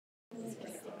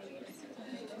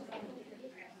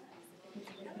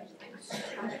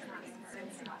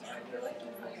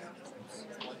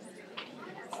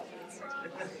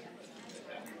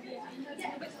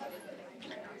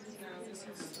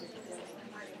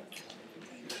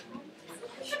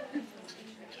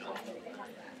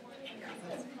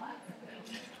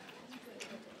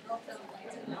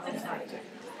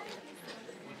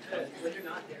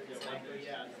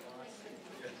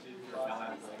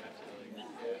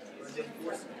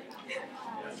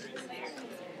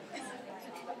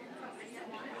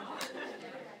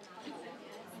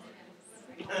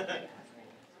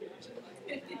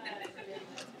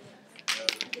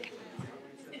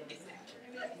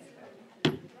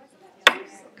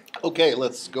Okay,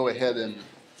 let's go ahead and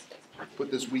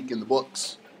put this week in the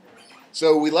books.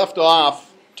 So we left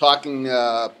off talking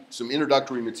some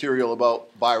introductory material about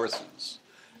viruses.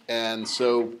 And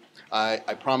so I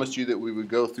promised you that we would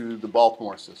go through the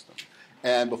Baltimore system.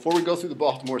 And before we go through the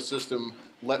Baltimore system,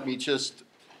 let me just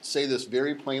say this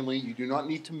very plainly. You do not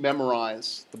need to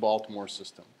memorize the Baltimore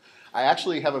system. I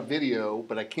actually have a video,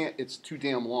 but I can't, it's too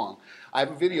damn long. I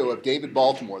have a video of David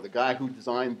Baltimore, the guy who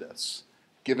designed this,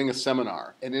 giving a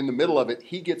seminar, and in the middle of it,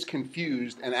 he gets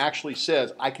confused and actually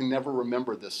says, I can never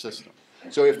remember this system.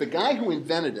 So if the guy who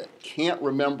invented it can't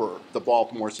remember the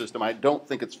Baltimore system, I don't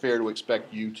think it's fair to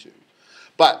expect you to.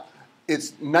 But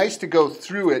it's nice to go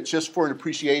through it just for an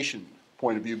appreciation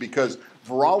point of view, because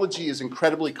virology is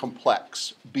incredibly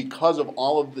complex because of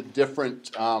all of the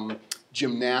different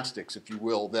gymnastics, if you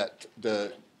will, that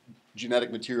the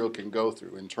genetic material can go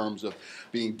through in terms of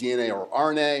being DNA or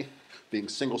RNA, being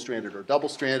single-stranded or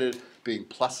double-stranded, being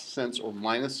plus sense or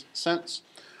minus sense.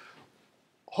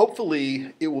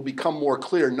 Hopefully, it will become more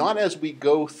clear, not as we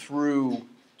go through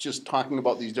just talking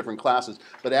about these different classes,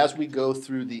 but as we go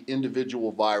through the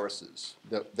individual viruses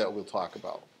that we'll talk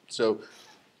about. So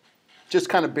just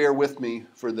kind of bear with me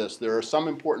for this. There are some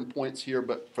important points here,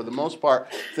 but for the most part,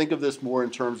 think of this more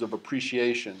in terms of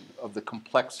appreciation of the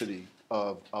complexity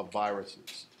of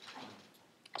viruses.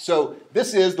 So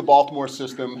this is the Baltimore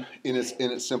system in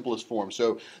its simplest form.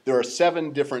 So there are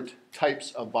 7 different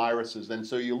types of viruses, and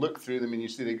so you look through them and you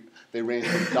see they range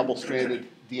from double-stranded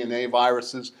DNA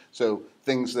viruses, so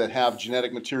things that have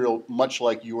genetic material much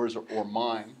like yours or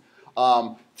mine,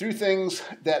 through things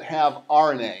that have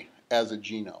RNA as a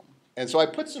genome. And so I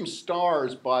put some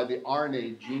stars by the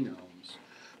RNA genomes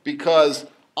because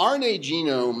RNA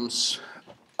genomes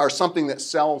are something that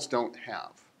cells don't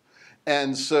have.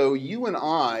 And so you and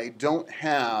I don't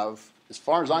have, as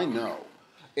far as I know,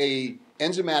 a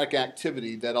enzymatic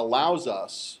activity that allows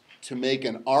us to make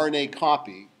an RNA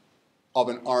copy of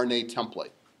an RNA template.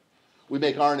 We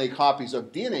make RNA copies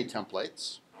of DNA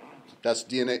templates. That's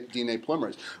DNA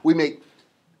polymerase. We make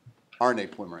RNA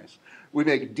polymerase. We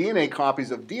make DNA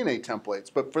copies of DNA templates,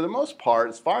 but for the most part,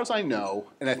 as far as I know,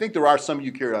 and I think there are some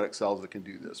eukaryotic cells that can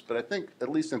do this, but I think at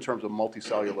least in terms of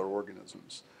multicellular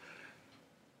organisms,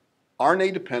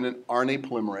 RNA-dependent RNA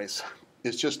polymerase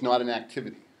is just not an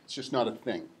activity. It's just not a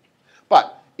thing.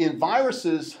 But in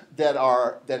viruses that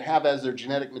have as their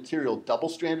genetic material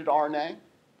double-stranded RNA,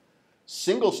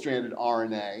 single-stranded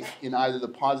RNA in either the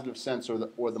positive sense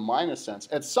or the minus sense,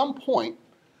 at some point,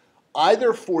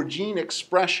 either for gene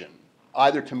expression,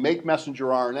 either to make messenger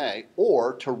RNA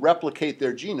or to replicate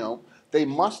their genome, they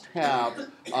must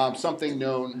have something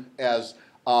known as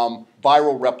viral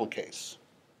replicase.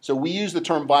 So we use the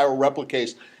term viral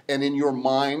replicase, and in your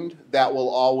mind, that will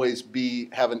always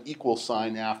have an equal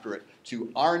sign after it to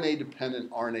RNA-dependent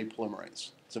RNA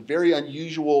polymerase. It's a very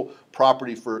unusual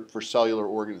property for cellular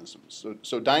organisms.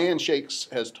 So Diane Shakes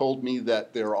has told me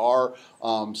that there are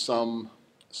some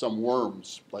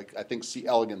worms, like I think C.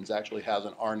 elegans actually has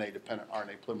an RNA-dependent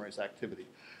RNA polymerase activity.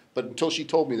 But until she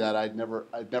told me that, I'd never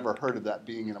heard of that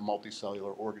being in a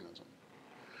multicellular organism.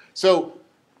 So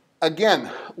again,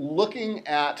 looking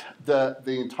at the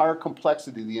entire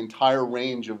complexity, the entire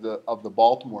range of the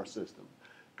Baltimore system,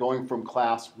 going from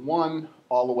class 1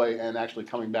 all the way and actually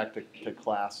coming back to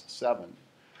class 7.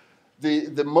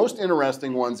 The most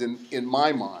interesting ones in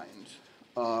my mind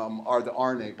are the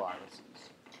RNA viruses.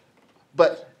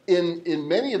 But in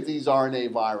many of these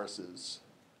RNA viruses,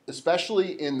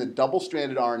 especially in the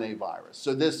double-stranded RNA virus,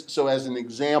 so as an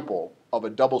example of a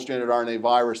double-stranded RNA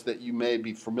virus that you may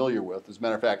be familiar with, as a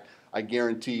matter of fact, I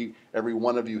guarantee every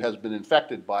one of you has been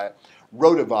infected by it,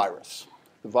 rotavirus,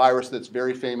 the virus that's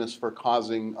very famous for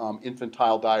causing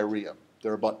infantile diarrhea.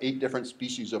 There are about 8 different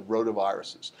species of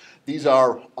rotaviruses. These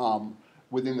are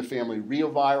within the family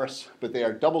reovirus, but they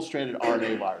are double-stranded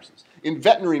RNA viruses. In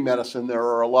veterinary medicine, there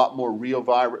are a lot more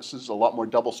reoviruses, a lot more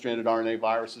double-stranded RNA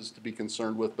viruses to be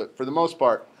concerned with, but for the most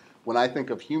part, when I think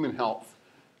of human health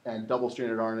and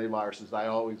double-stranded RNA viruses, I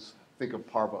always think of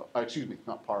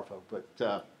not parvo, but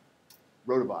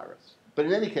rotavirus. But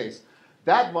in any case,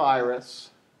 that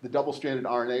virus, the double-stranded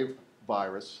RNA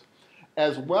virus,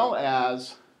 as well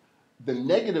as the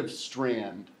negative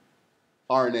strand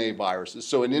RNA viruses.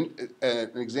 So an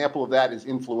example of that is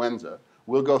influenza.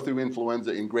 We'll go through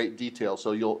influenza in great detail,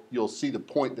 so you'll see the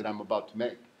point that I'm about to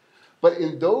make. But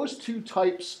in those 2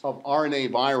 types of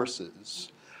RNA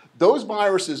viruses, Those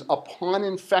viruses, upon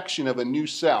infection of a new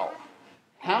cell,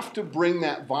 have to bring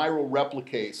that viral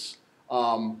replicase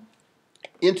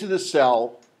into the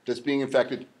cell that's being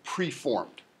infected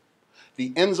preformed.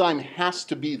 The enzyme has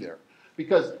to be there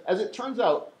because, as it turns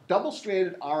out,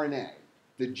 double-stranded RNA,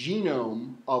 the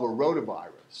genome of a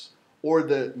rotavirus, or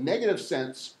the negative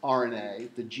sense RNA,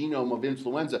 the genome of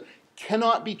influenza,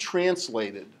 cannot be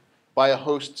translated by a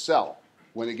host cell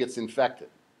when it gets infected.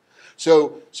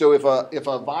 So if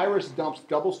a virus dumps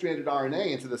double-stranded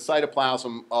RNA into the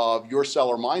cytoplasm of your cell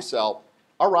or my cell,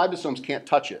 our ribosomes can't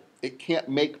touch it. It can't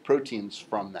make proteins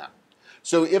from that.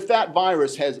 So if that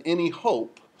virus has any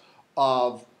hope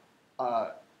of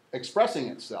expressing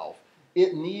itself,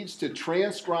 it needs to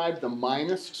transcribe the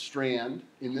minus strand,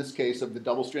 in this case of the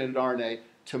double-stranded RNA,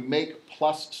 to make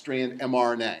plus strand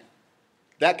mRNA.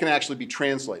 That can actually be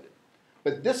translated.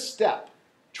 But this step,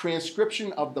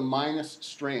 transcription of the minus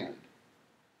strand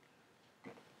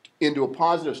into a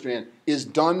positive strand, is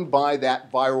done by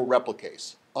that viral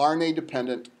replicase,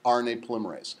 RNA-dependent RNA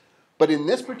polymerase. But in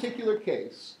this particular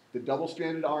case, the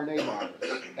double-stranded RNA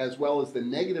virus, as well as the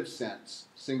negative sense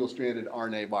single-stranded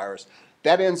RNA virus,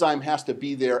 that enzyme has to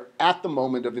be there at the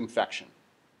moment of infection.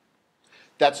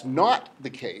 That's not the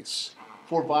case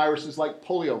for viruses like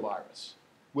poliovirus.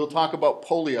 We'll talk about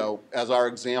polio as our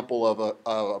example of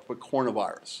a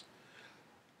coronavirus.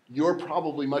 You're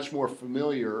probably much more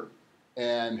familiar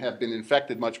and have been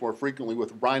infected much more frequently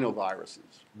with rhinoviruses.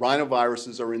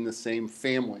 Rhinoviruses are in the same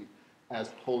family as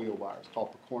poliovirus,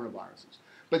 called coronaviruses.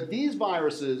 But these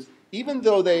viruses, even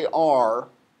though they are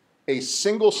a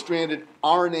single-stranded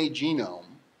RNA genome,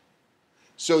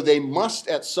 so they must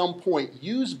at some point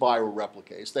use viral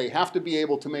replicase. They have to be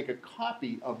able to make a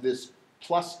copy of this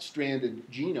plus-stranded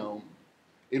genome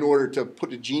in order to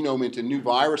put a genome into new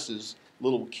viruses,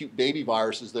 little cute baby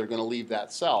viruses that are going to leave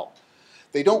that cell.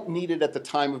 They don't need it at the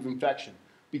time of infection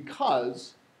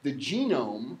because the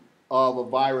genome of a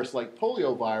virus like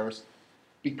poliovirus,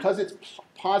 because it's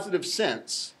positive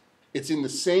sense, it's in the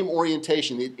same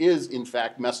orientation. It is, in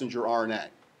fact, messenger RNA.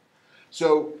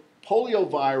 So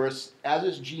poliovirus, as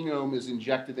its genome is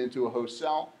injected into a host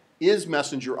cell, is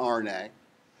messenger RNA.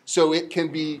 So it can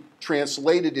be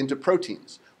translated into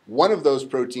proteins. One of those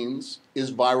proteins is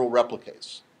viral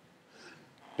replicase.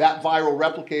 That viral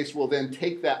replicase will then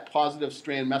take that positive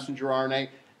strand messenger RNA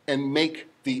and make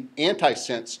the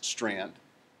antisense strand,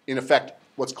 in effect,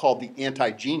 what's called the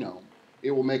antigenome.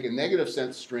 It will make a negative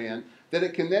sense strand that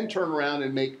it can then turn around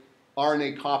and make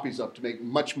RNA copies of to make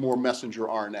much more messenger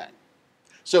RNA.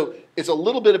 So it's a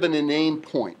little bit of an inane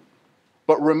point.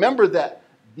 But remember that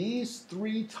these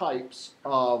three types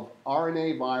of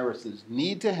RNA viruses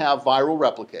need to have viral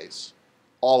replicase,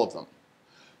 all of them.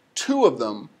 Two of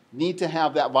them need to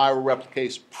have that viral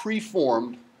replicase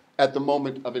preformed at the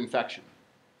moment of infection.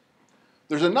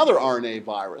 There's another RNA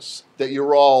virus that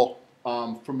you're all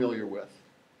familiar with.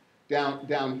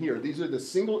 Down here, this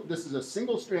is a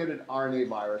single-stranded RNA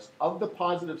virus of the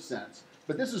positive sense,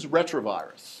 but this is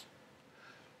retrovirus.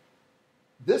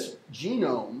 This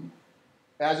genome,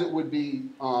 as it would be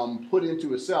put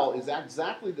into a cell, is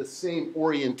exactly the same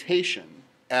orientation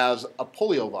as a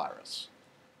poliovirus.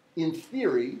 In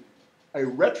theory, a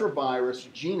retrovirus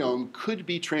genome could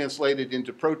be translated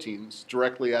into proteins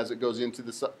directly as it goes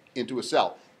into a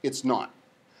cell. It's not.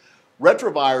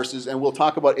 Retroviruses, and we'll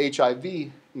talk about HIV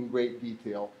in great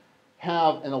detail,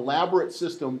 have an elaborate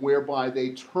system whereby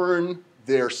they turn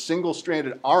their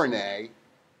single-stranded RNA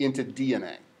into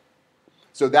DNA.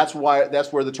 So that's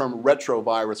where the term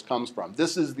retrovirus comes from.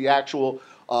 This is the actual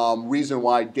reason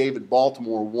why David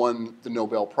Baltimore won the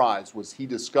Nobel Prize, was he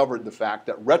discovered the fact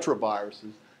that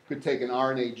retroviruses could take an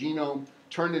RNA genome,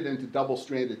 turn it into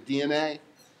double-stranded DNA,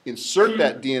 insert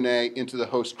that DNA into the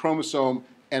host chromosome,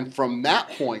 and from that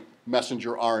point,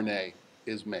 messenger RNA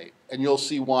is made. And you'll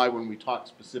see why when we talk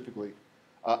specifically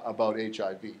about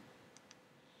HIV.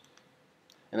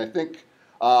 And I think,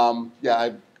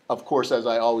 of course, as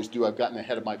I always do, I've gotten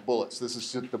ahead of my bullets. This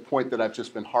is the point that I've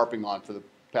just been harping on for the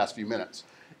past few minutes.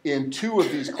 In two of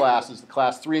these classes, the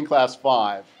class 3 and class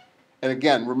 5, and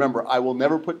again, remember, I will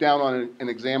never put down on an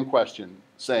exam question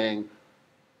saying,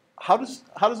 how does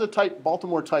a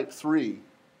Baltimore type 3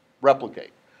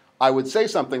 replicate? I would say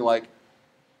something like,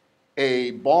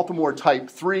 a Baltimore type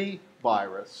 3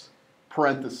 virus,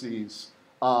 parentheses,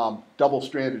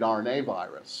 double-stranded RNA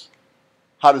virus,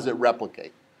 how does it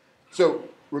replicate? So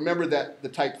remember that the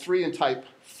type 3 and type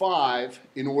 5,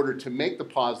 in order to make the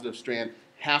positive strand,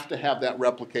 have to have that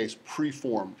replicase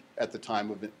preformed at the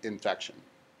time of infection.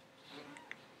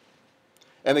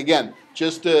 And again,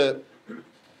 just to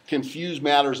confuse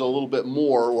matters a little bit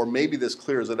more, or maybe this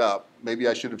clears it up. Maybe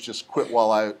I should have just quit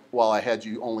while I had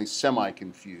you only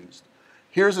semi-confused.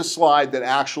 Here's a slide that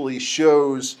actually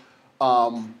shows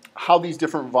how these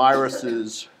different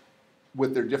viruses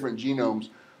with their different genomes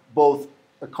both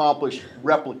accomplish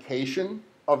replication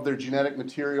of their genetic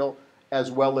material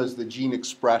as well as the gene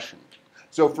expression.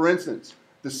 So for instance,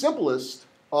 the simplest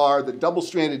are the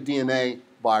double-stranded DNA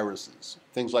viruses,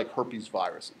 things like herpes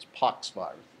viruses, pox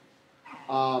viruses.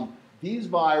 These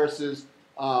viruses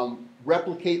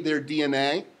replicate their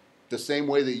DNA the same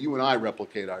way that you and I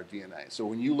replicate our DNA. So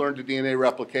when you learn to DNA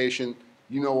replication,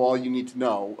 you know all you need to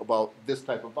know about this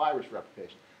type of virus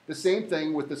replication. The same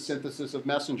thing with the synthesis of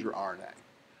messenger RNA.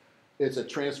 It's a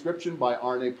transcription by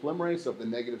RNA polymerase of the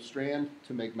negative strand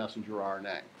to make messenger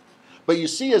RNA. But you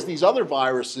see, as these other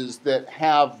viruses that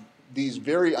have these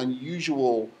very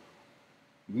unusual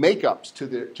makeups to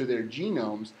their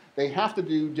genomes, they have to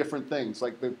do different things,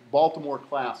 like the Baltimore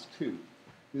class 2.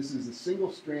 This is a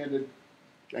single-stranded,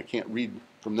 I can't read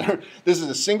from there. This is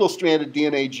a single-stranded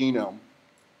DNA genome.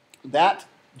 That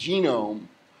genome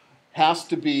has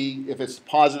to be, if it's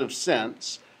positive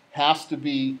sense, has to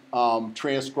be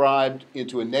transcribed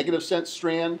into a negative sense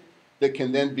strand that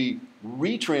can then be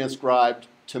retranscribed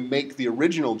to make the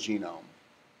original genome.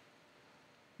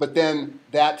 But then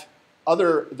that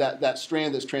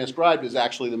strand that's transcribed is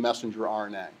actually the messenger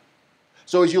RNA.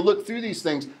 So as you look through these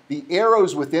things, the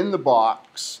arrows within the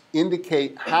box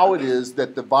indicate how it is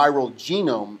that the viral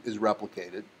genome is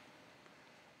replicated.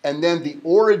 And then the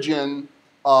origin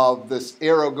of this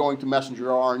arrow going to messenger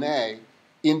RNA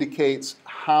indicates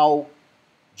how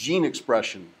gene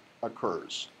expression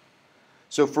occurs.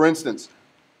 So for instance,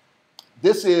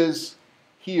 this is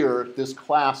here, this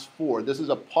class 4. This is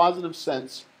a positive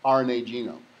sense RNA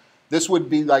genome. This would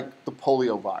be like the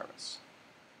polio virus.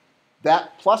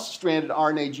 That plus-stranded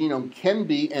RNA genome can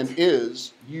be and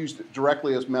is used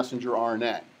directly as messenger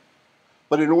RNA.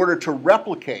 But in order to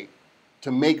replicate,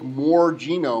 to make more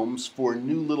genomes for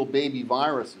new little baby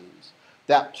viruses,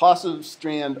 that positive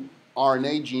strand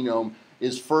RNA genome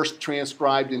is first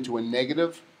transcribed into a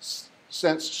negative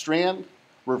sense strand,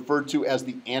 referred to as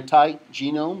the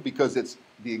anti-genome, because it's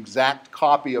the exact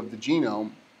copy of the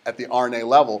genome at the RNA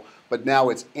level, but now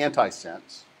it's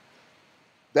antisense.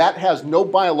 That has no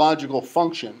biological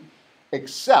function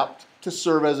except to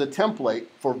serve as a template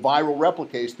for viral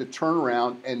replicase to turn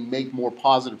around and make more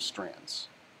positive strands.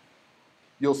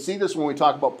 You'll see this when we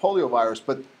talk about poliovirus,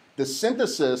 but the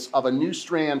synthesis of a new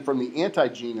strand from the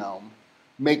anti-genome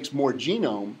makes more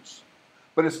genomes,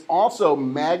 but it's also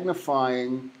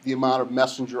magnifying the amount of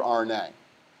messenger RNA.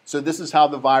 So this is how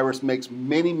the virus makes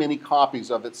many, many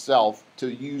copies of itself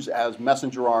to use as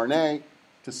messenger RNA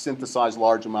to synthesize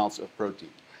large amounts of protein.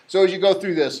 So as you go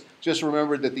through this, just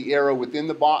remember that the arrow within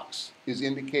the box is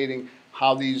indicating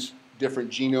how these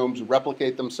different genomes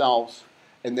replicate themselves,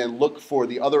 and then look for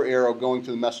the other arrow going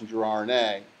to the messenger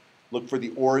RNA. Look for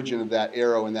the origin of that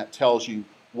arrow, and that tells you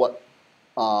what,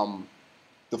 how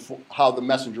the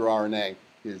messenger RNA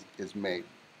is made.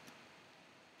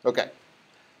 Okay,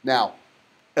 now,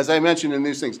 as I mentioned in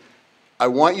these things, I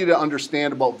want you to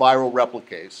understand about viral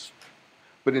replicase,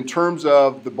 but in terms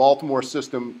of the Baltimore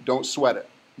system, don't sweat it.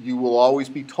 You will always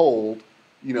be told,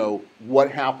 you know,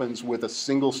 what happens with a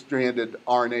single-stranded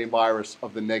RNA virus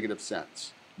of the negative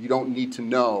sense. You don't need to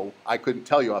know, I couldn't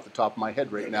tell you off the top of my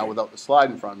head right now without the slide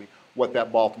in front of me, what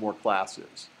that Baltimore class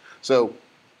is. So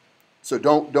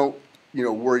don't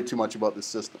worry too much about the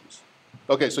systems.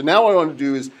 Okay, so now what I want to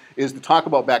do is to talk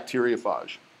about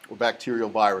bacteriophage, or bacterial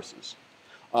viruses.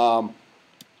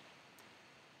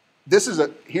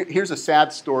 Here's a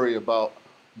sad story about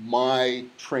my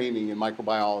training in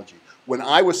microbiology. When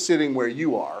I was sitting where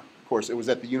you are, of course it was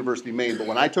at the University of Maine, but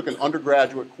when I took an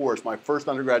undergraduate course, my first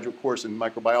undergraduate course in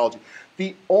microbiology,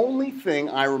 the only thing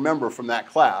I remember from that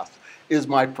class is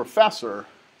my professor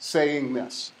saying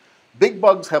this: big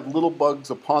bugs have little bugs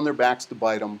upon their backs to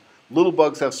bite them, little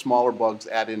bugs have smaller bugs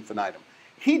ad infinitum.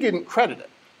 He didn't credit it.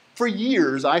 For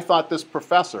years, I thought this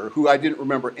professor, who I didn't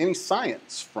remember any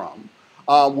science from,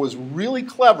 was really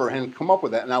clever and had come up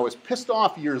with that. And I was pissed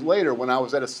off years later when I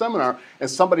was at a seminar and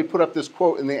somebody put up this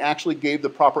quote and they actually gave the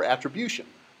proper attribution,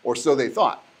 or so they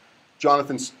thought.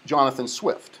 Jonathan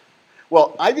Swift.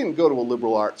 Well, I didn't go to a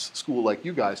liberal arts school like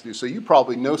you guys do, so you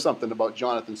probably know something about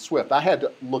Jonathan Swift. I had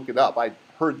to look it up. I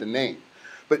heard the name.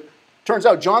 But turns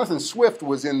out Jonathan Swift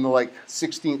was in the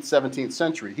 16th, 17th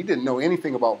century. He didn't know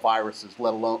anything about viruses,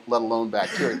 let alone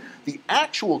bacteria. The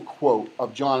actual quote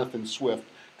of Jonathan Swift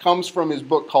comes from his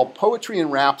book called Poetry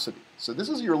and Rhapsody. So this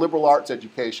is your liberal arts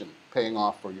education paying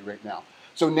off for you right now.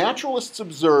 So naturalists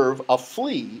observe a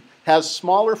flea has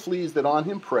smaller fleas that on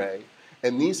him prey,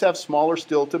 and these have smaller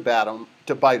still to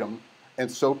bite them,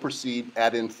 and so proceed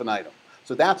ad infinitum.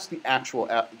 So that's the actual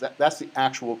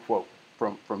quote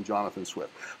from Jonathan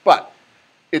Swift. But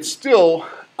it's still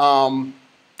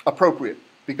appropriate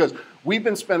because we've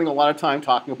been spending a lot of time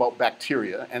talking about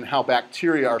bacteria and how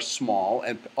bacteria are small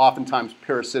and oftentimes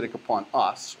parasitic upon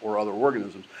us or other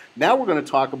organisms. Now we're going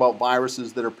to talk about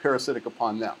viruses that are parasitic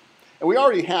upon them. And we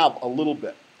already have a little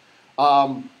bit.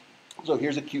 So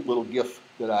here's a cute little GIF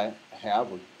that I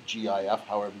have, or GIF,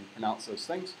 however you pronounce those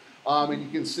things. And you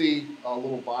can see a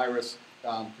little virus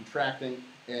contracting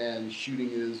and shooting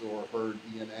his or her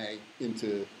DNA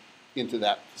into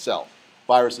that cell.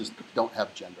 Viruses don't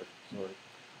have gender.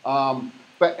 Sorry.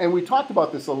 And we talked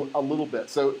about this a little bit.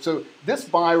 So this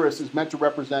virus is meant to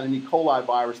represent an E. coli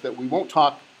virus that we won't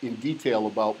talk in detail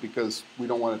about because we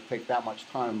don't want to take that much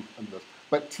time on this.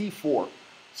 But T4.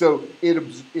 So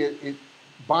it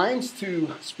binds to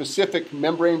specific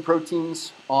membrane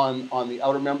proteins on the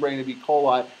outer membrane of E.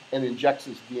 coli and injects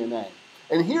its DNA.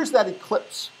 And here's that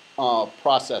eclipse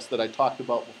process that I talked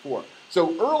about before.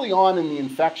 So early on in the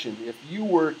infection, if you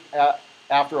were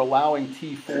after allowing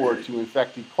T4 to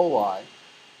infect E. coli,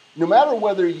 no matter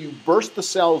whether you burst the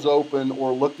cells open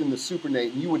or looked in the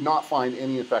supernatant, you would not find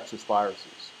any infectious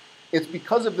viruses. It's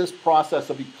because of this process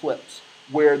of eclipse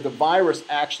where the virus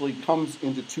actually comes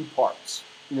into two parts.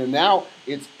 Now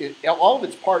all of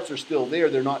its parts are still there,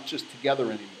 they're not just together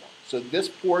anymore. So this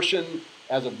portion,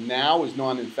 as of now, is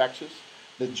non-infectious.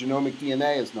 The genomic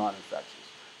DNA is non-infectious.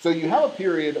 So you have a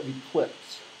period of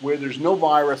eclipse where there's no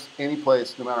virus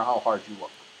anyplace, no matter how hard you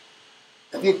look.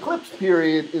 The eclipse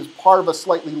period is part of a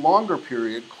slightly longer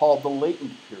period called the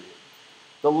latent period.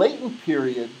 The latent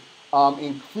period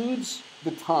includes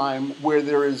the time where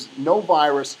there is no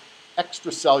virus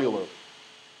extracellularly.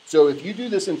 So if you do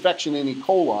this infection in E.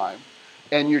 coli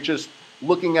and you're just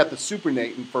looking at the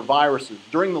supernatant for viruses,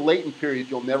 during the latent period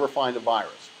you'll never find a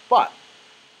virus. But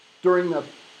during the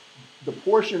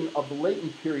portion of the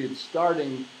latent period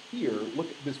starting here, look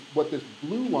at this, what this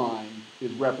blue line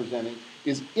is representing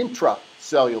is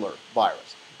intracellular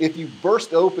virus. If you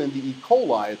burst open the E.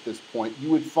 coli at this point, you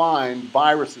would find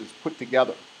viruses put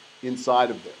together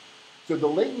inside of there. So the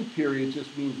latent period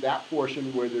just means that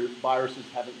portion where the viruses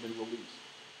haven't been released.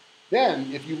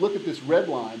 Then, if you look at this red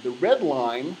line, the red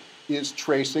line is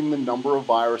tracing the number of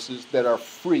viruses that are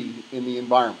free in the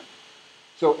environment.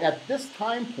 So at this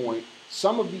time point,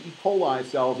 some of the E. coli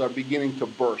cells are beginning to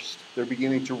burst. They're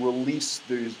beginning to release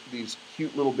these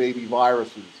cute little baby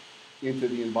viruses into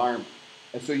the environment.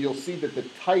 And so you'll see that the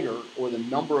titer, or the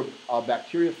number of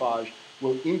bacteriophage,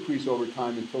 will increase over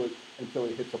time until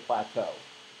it hits a plateau.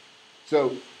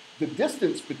 So the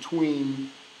distance between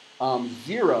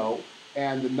 0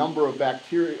 and the number of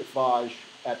bacteriophage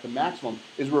at the maximum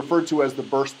is referred to as the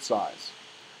burst size.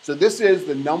 So this is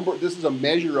a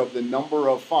measure of the number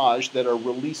of phage that are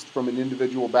released from an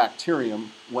individual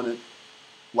bacterium when it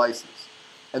lyses.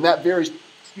 And that varies,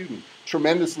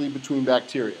 tremendously between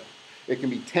bacteria. It can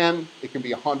be 10, it can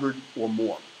be 100 or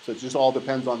more. So it just all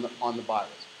depends on the virus.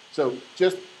 So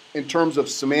just in terms of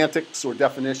semantics or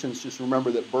definitions, just remember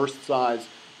that burst size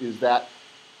is that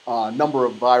number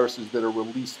of viruses that are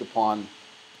released upon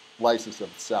lysis of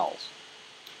cells.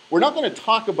 We're not going to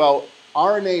talk about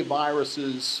RNA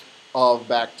viruses of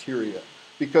bacteria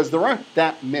because there aren't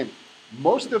that many.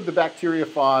 Most of the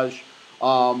bacteriophage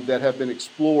that have been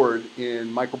explored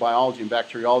in microbiology and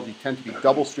bacteriology tend to be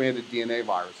double-stranded DNA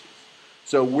viruses.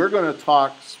 So we're going to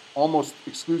talk almost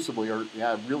exclusively, or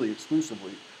really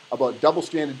exclusively, about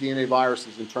double-stranded DNA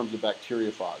viruses in terms of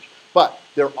bacteriophage. But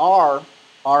there are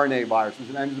RNA viruses,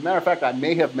 and as a matter of fact, I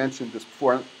may have mentioned this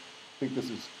before. I don't think this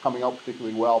is coming out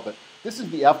particularly well, but this is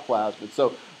the F plasmid.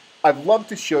 So I'd love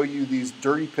to show you these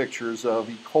dirty pictures of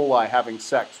E. coli having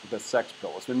sex with a sex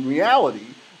pilus. In reality,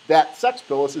 that sex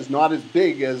pilus is not as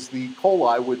big as the E.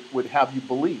 coli would have you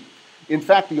believe. In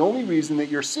fact, the only reason that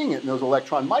you're seeing it in those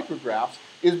electron micrographs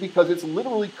is because it's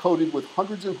literally coated with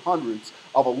hundreds and hundreds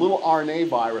of a little RNA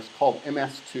virus called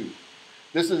MS2.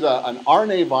 This is an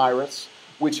RNA virus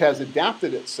which has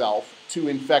adapted itself to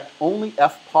infect only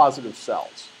F-positive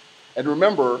cells. And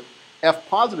remember,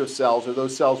 F-positive cells are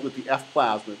those cells with the F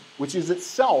plasmid, which is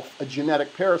itself a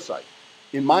genetic parasite.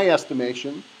 In my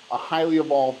estimation, a highly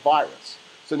evolved virus.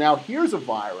 So now here's a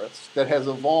virus that has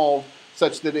evolved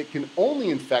such that it can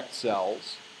only infect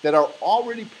cells that are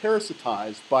already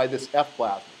parasitized by this F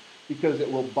plasmid, because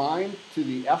it will bind to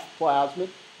the F plasmid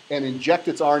and inject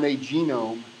its RNA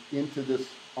genome into this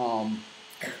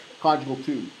conjugal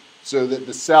tube, so that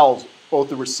the cells, both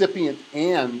the recipient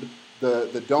and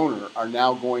the donor, are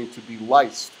now going to be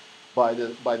lysed by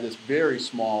this very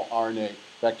small RNA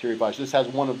bacteriophage. This has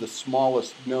one of the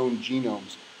smallest known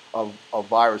genomes of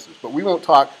viruses. But we won't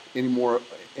talk anymore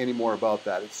about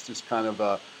that. It's just kind of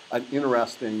an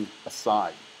interesting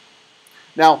aside.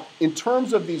 Now, in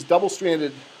terms of these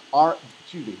double-stranded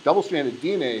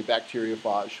DNA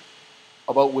bacteriophage,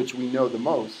 about which we know the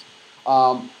most,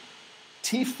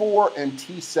 T4 and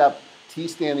T7, T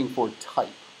standing for type,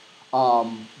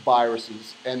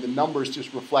 viruses, and the numbers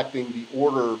just reflecting the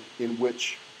order in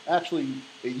which, actually,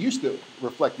 it used to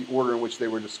reflect the order in which they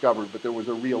were discovered, but there was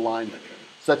a realignment,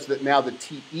 such that now the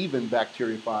T-even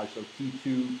bacteriophage, so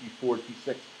T2, T4,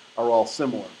 T6, are all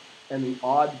similar. And the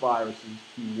odd viruses,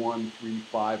 T1, 3,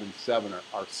 5, and 7,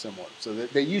 are similar. So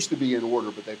they used to be in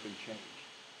order, but they've been changed.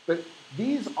 But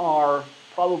these are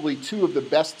probably two of the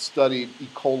best studied E.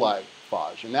 coli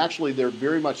phage. And actually, they're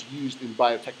very much used in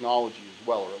biotechnology as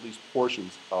well, or at least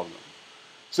portions of them.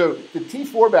 So the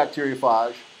T4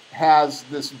 bacteriophage has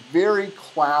this very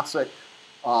classic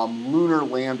lunar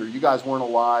lander. You guys weren't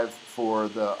alive for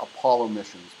the Apollo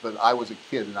missions, but I was a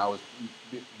kid, and I was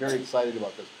very excited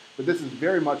about this. But this is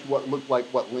very much what looked like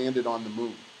what landed on the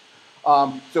moon.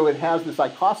 So it has this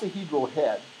icosahedral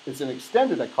head. It's an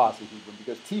extended icosahedron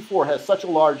because T4 has such a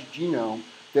large genome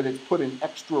that it's put an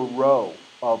extra row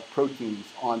of proteins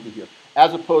onto here,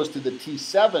 as opposed to the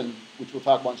T7, which we'll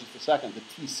talk about in just a second, the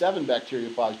T7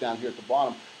 bacteriophage down here at the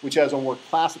bottom, which has a more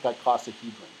classic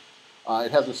icosahedron.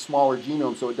 It has a smaller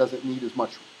genome, so it doesn't need as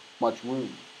much room.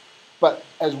 But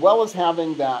as well as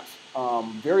having that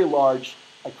very large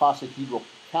icosahedral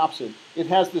capsid, it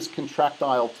has this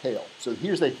contractile tail. So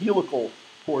here's the helical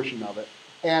portion of it.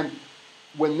 And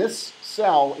when this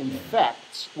cell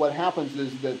infects, what happens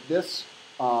is that this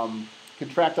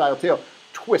contractile tail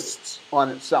twists on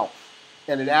itself.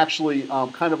 And it actually,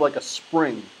 kind of like a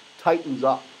spring, tightens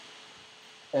up.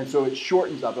 And so it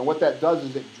shortens up. And what that does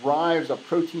is it drives a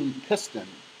protein piston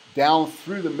down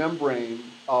through the membrane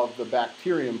of the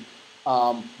bacterium,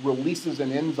 releases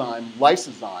an enzyme,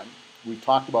 lysozyme. We've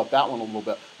talked about that one a little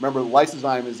bit. Remember,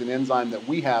 lysozyme is an enzyme that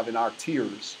we have in our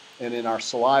tears and in our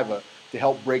saliva to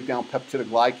help break down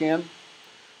peptidoglycan.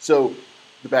 So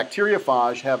the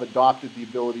bacteriophage have adopted the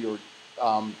ability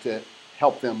to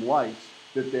help them lyse,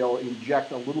 that they'll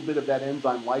inject a little bit of that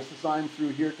enzyme lysozyme through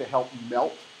here to help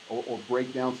melt or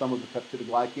break down some of the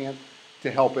peptidoglycan to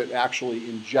help it actually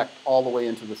inject all the way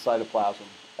into the cytoplasm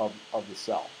of the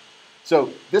cell.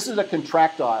 So this is a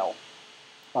contractile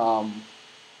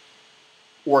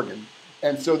organ.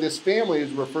 And so this family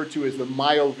is referred to as the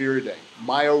Myoviridae,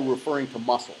 myo referring to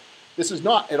muscle. This is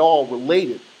not at all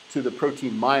related to the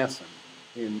protein myosin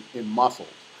in muscles,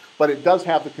 but it does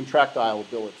have the contractile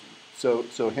ability.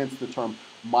 So hence the term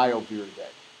Myoviridae.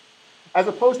 As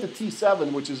opposed to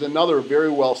T7, which is another very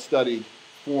well-studied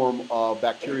form of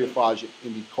bacteriophage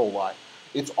in E. coli.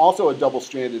 It's also a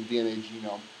double-stranded DNA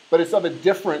genome, but it's of a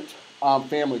different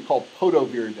family called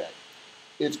Podoviridae.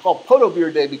 It's called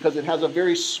Podoviridae because it has a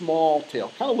very small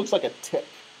tail. Kind of looks like a tick.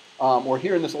 Or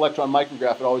here in this electron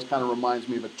micrograph, it always kind of reminds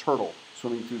me of a turtle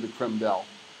swimming through the creme d'elle.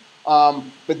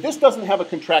 But this doesn't have a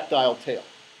contractile tail.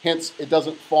 Hence, it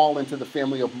doesn't fall into the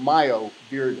family of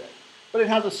Myoviridae. But it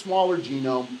has a smaller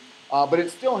genome, but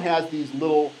it still has these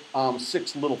little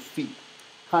 6 little feet,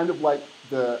 kind of like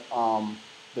the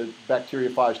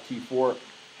bacteriophage T4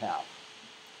 have.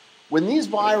 When these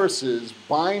viruses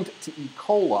bind to E.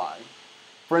 coli,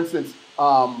 for instance,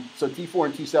 so T4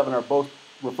 and T7 are both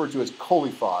referred to as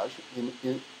coliphage,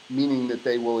 meaning that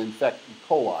they will infect E.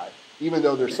 coli. Even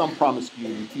though there's some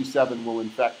promiscuity, T7 will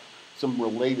infect some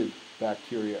related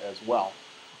bacteria as well.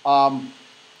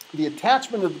 The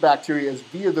attachment of the bacteria is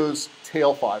via those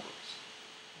tail fibers.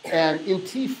 And in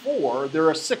T4, there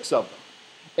are 6 of them.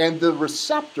 And the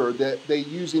receptor that they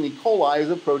use in E. coli is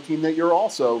a protein that you're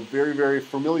also very, very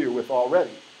familiar with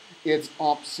already. It's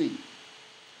OMP-C.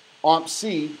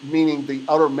 OMP-C, meaning the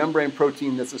outer membrane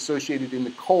protein that's associated in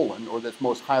the colon, or that's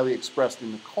most highly expressed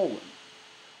in the colon,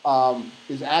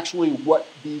 is actually what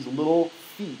these little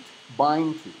feet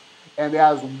bind to. And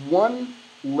as one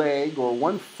leg or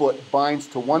one foot binds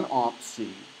to one OMP-C,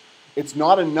 it's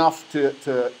not enough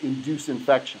to induce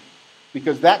infection,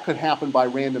 because that could happen by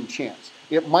random chance.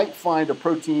 It might find a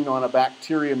protein on a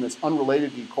bacterium that's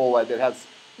unrelated to E. coli that has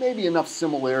maybe enough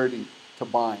similarity to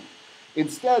bind.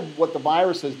 Instead, what the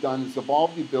virus has done is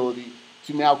evolved the ability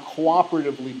to now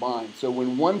cooperatively bind. So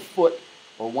when one foot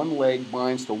or one leg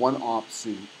binds to one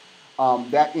OMP-C,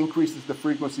 that increases the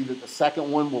frequency that the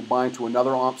second one will bind to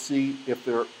another OMP-C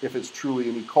if it's truly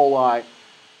an E. coli.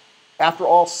 After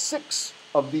all 6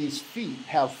 of these feet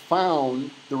have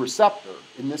found the receptor,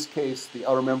 in this case the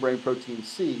outer membrane protein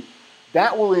C,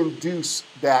 that will induce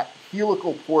that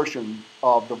helical portion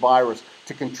of the virus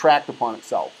to contract upon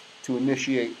itself to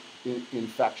initiate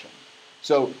infection.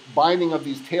 So binding of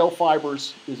these tail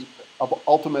fibers is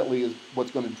ultimately is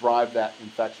what's going to drive that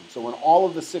infection. So when all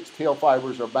of the 6 tail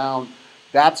fibers are bound,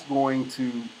 that's going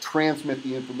to transmit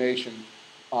the information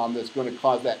that's going to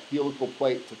cause that helical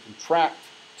plate to contract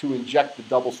to inject the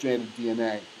double-stranded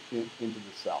DNA into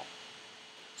the cell.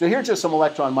 So here's just some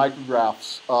electron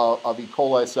micrographs of E.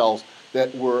 coli cells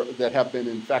that have been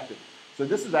infected. So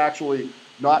this is actually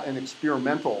not an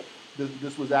experimental.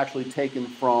 This was actually taken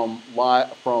from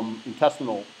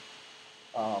intestinal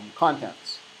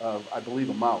contents of, I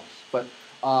believe, a mouse. But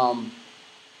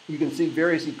you can see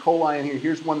various E. coli in here.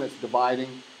 Here's one that's dividing.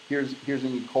 Here's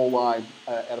an E. coli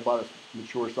at about a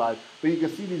mature size. But you can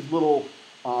see these little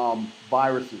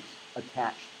viruses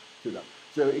attached to them.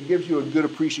 So it gives you a good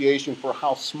appreciation for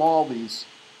how small these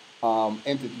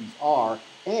entities are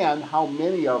and how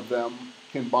many of them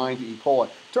can bind to E. coli.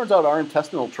 Turns out our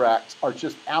intestinal tracts are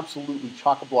just absolutely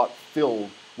chock-a-block filled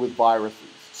with viruses.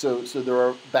 So there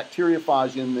are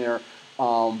bacteriophage in there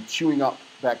chewing up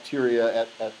bacteria at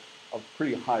a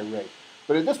pretty high rate.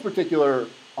 But in this particular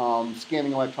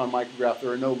scanning electron micrograph,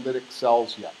 there are no lytic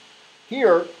cells yet.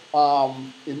 Here,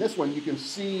 in this one, you can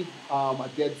see a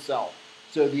dead cell.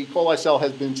 So the E. coli cell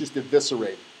has been just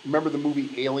eviscerated. Remember the movie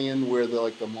Alien where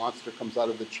the monster comes out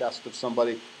of the chest of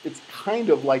somebody? It's kind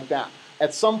of like that.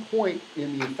 At some point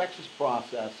in the infectious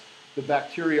process, the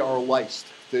bacteria are lysed.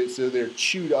 So they're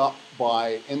chewed up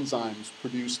by enzymes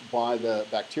produced by the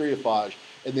bacteriophage,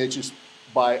 and they just,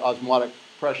 by osmotic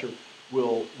pressure,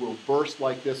 will burst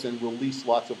like this and release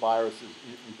lots of viruses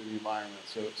into the environment.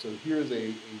 So here's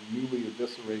a newly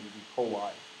eviscerated E.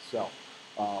 coli cell.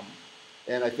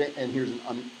 And here's an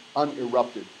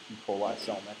unerupted E. coli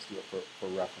cell next to it for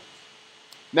reference.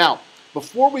 Now,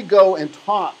 before we go and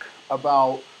talk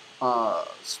about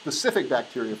specific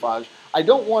bacteriophage, I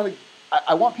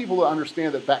want people to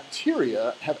understand that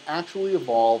bacteria have actually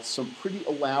evolved some pretty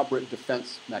elaborate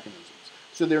defense mechanisms.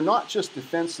 So they're not just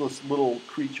defenseless little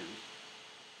creatures.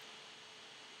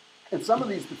 And some of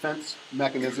these defense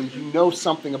mechanisms you know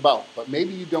something about, but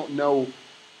maybe you don't know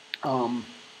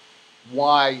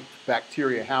why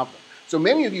bacteria have them. So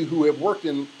many of you who have worked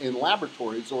in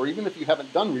laboratories, or even if you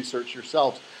haven't done research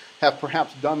yourselves, have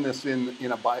perhaps done this in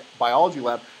a biology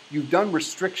lab. You've done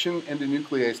restriction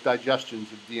endonuclease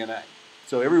digestions of DNA.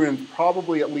 So everyone's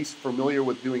probably at least familiar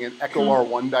with doing an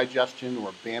EcoR1 digestion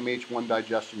or BAMH1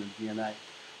 digestion of DNA.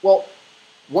 Well,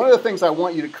 one of the things I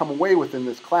want you to come away with in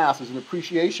this class is an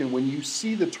appreciation when you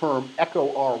see the term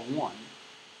EcoR1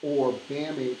 or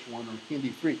BAMH1 or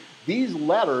HinD3. These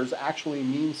letters actually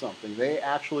mean something. They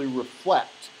actually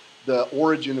reflect the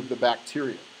origin of the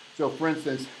bacteria. So for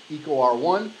instance,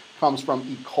 EcoR1 comes from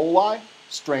E. coli,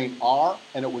 strain R,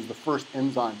 and it was the first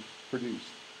enzyme produced.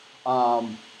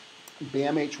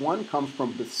 BAMH1 comes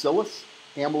from Bacillus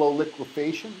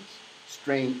amyloliquefaciens,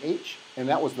 strain H, and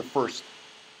that was the first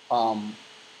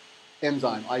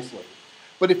enzyme isolated.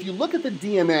 But if you look at the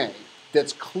DNA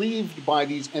that's cleaved by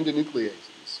these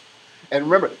endonucleases, and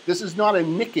remember, this is not a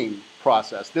nicking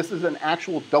process. This is an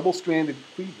actual double-stranded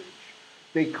cleavage.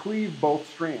 They cleave both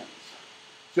strands.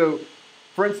 So,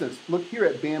 for instance, look here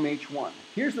at BAMH1.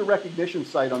 Here's the recognition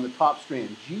site on the top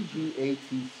strand,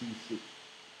 GGATCC.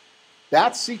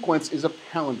 That sequence is a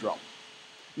palindrome.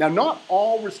 Now, not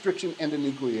all restriction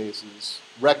endonucleases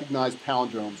recognize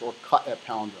palindromes or cut at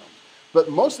palindromes, but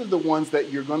most of the ones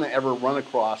that you're going to ever run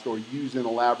across or use in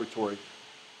a laboratory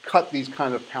cut these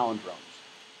kind of palindromes.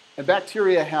 And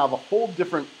bacteria have a whole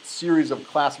different series of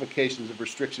classifications of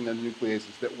restriction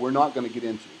endonucleases that we're not going to get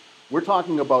into. We're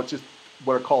talking about just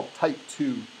what are called type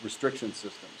 2 restriction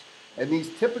systems. And these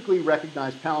typically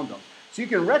recognize palindromes. So you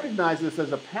can recognize this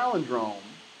as a palindrome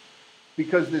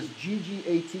because this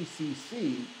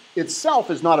GGATCC itself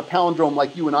is not a palindrome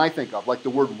like you and I think of, like the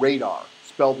word radar,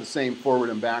 spelled the same forward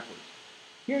and backwards.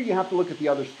 Here you have to look at the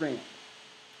other strand.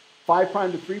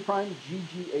 5' to 3',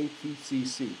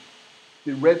 GGATCC.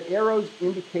 The red arrows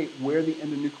indicate where the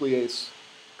endonuclease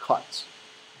cuts.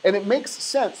 And it makes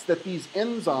sense that these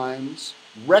enzymes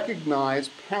recognize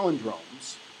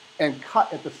palindromes and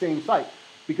cut at the same site.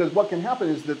 Because what can happen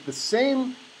is that the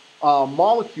same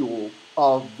molecule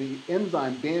of the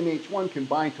enzyme BAMH1 can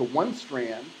bind to one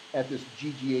strand at this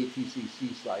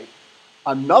GGATCC site.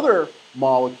 Another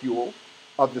molecule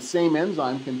of the same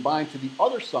enzyme can bind to the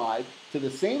other side to the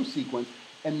same sequence.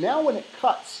 And now when it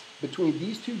cuts between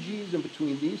these two Gs and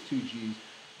between these two Gs,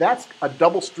 that's a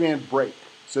double strand break.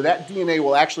 So that DNA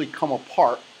will actually come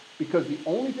apart because the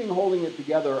only thing holding it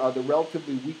together are the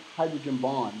relatively weak hydrogen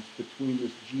bonds between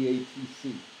this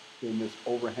GATC. in this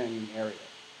overhanging area.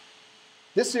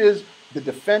 This is the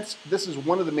defense, this is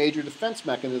one of the major defense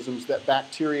mechanisms that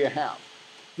bacteria have.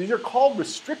 These are called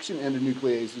restriction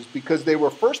endonucleases because they were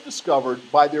first discovered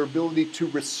by their ability to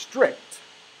restrict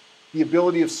the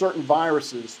ability of certain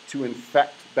viruses to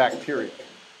infect bacteria.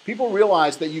 People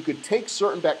realized that you could take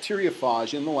certain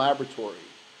bacteriophage in the laboratory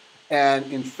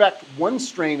and infect one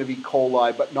strain of E.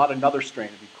 coli but not another strain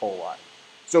of E. coli.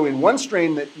 So in one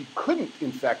strain that you couldn't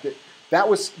infect it,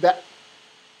 that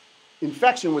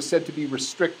infection was said to be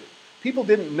restricted. People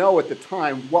didn't know at the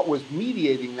time what was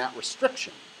mediating that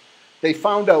restriction. They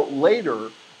found out later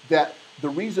that the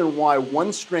reason why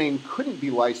one strain couldn't be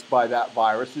lysed by that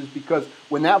virus is because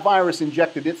when that virus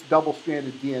injected its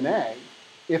double-stranded DNA,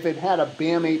 if it had a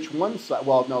BAMH1 site,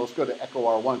 well, no, let's go to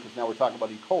EchoR1 because now we're talking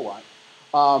about E. coli.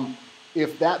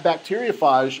 If that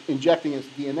bacteriophage injecting its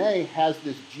DNA has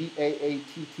this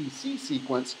GAATTC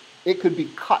sequence, it could be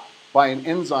cut by an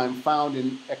enzyme found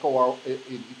in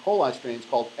E. coli strains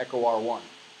called EchoR1.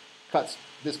 Cuts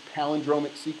this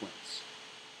palindromic sequence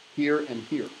here and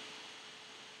here.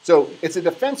 So it's a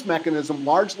defense mechanism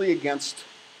largely against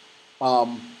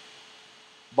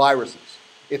viruses.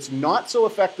 It's not so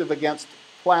effective against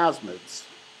plasmids,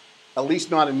 at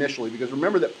least not initially, because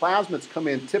remember that plasmids come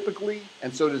in typically,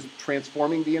 and so does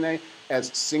transforming DNA, as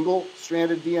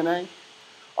single-stranded DNA.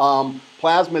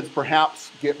 Plasmids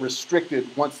perhaps get restricted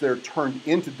once they're turned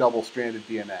into double-stranded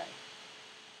DNA.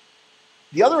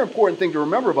 The other important thing to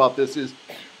remember about this is,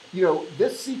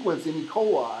 this sequence in E.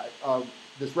 coli,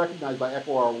 that's recognized by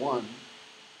EchoR1,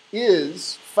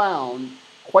 is found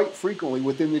quite frequently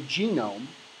within the genome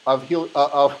of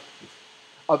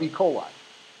E. coli.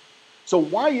 So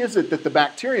why is it that the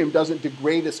bacterium doesn't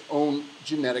degrade its own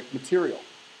genetic material?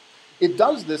 It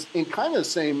does this in kind of the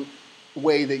same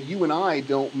way that you and I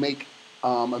don't make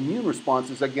immune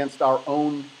responses against our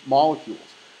own molecules.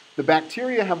 The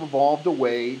bacteria have evolved a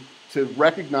way to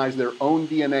recognize their own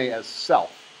DNA as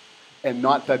self and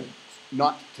not to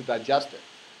digest it.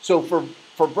 So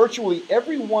for virtually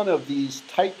every one of these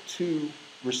type 2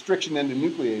 restriction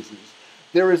endonucleases,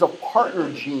 there is a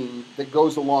partner gene that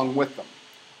goes along with them.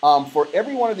 For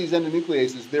every one of these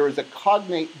endonucleases, there is a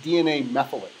cognate DNA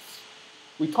methylase.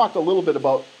 We talked a little bit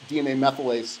about DNA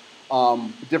methylase,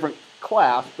 different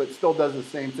class, but still does the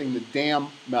same thing, the DAM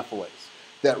methylase,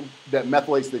 that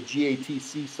methylates the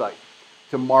GATC site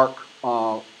to mark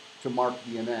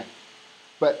DNA.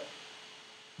 But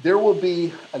there will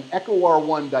be an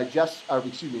EchoR1 an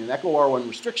EchoR1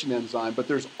 restriction enzyme, but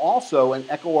there's also an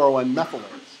EchoR1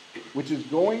 methylase, which is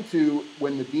going to,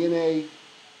 when the DNA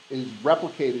is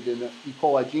replicated in the E.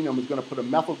 coli genome, is going to put a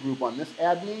methyl group on this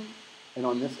adenine and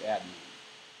on this adenine.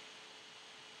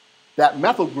 That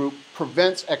methyl group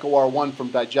prevents EchoR1 from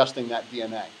digesting that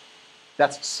DNA.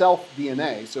 That's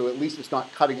self-DNA, so at least it's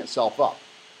not cutting itself up.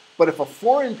 But if a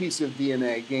foreign piece of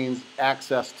DNA gains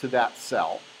access to that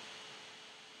cell,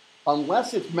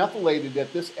 unless it's methylated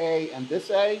at this A and this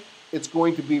A, it's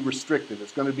going to be restricted.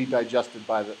 It's going to be digested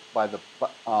by the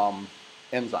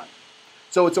enzyme.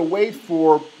 So it's a way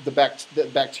for the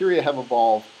bacteria have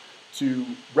evolved to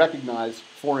recognize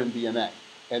foreign DNA,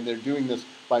 and they're doing this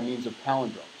by means of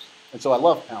palindromes. And so I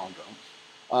love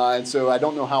palindromes. And so I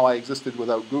don't know how I existed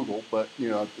without Google, but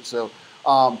so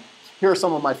here are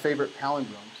some of my favorite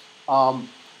palindromes.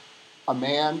 A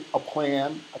man, a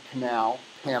plan, a canal,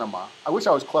 Panama. I wish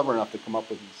I was clever enough to come up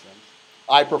with these things.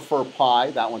 I prefer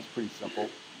pie. That one's pretty simple.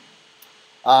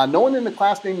 No one in the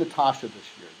class named Natasha this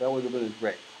year. That would have been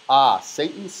great.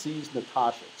 Satan sees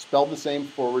Natasha. Spelled the same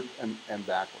forward and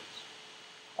backwards.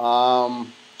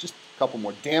 Just a couple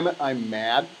more. Damn it, I'm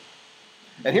mad.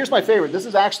 And here's my favorite. This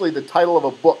is actually the title of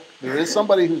a book. There is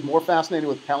somebody who's more fascinated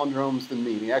with palindromes than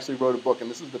me. He actually wrote a book,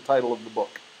 and this is the title of the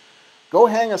book. Go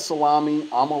hang a salami,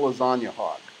 I'm a lasagna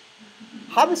hog.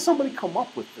 How does somebody come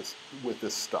up with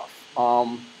this stuff?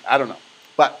 I don't know.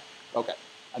 But, okay,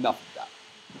 enough of that.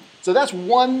 So that's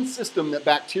one system that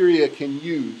bacteria can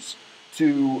use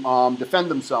to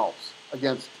defend themselves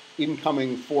against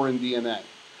incoming foreign DNA.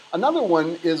 Another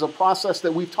one is a process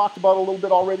that we've talked about a little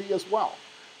bit already as well.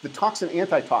 The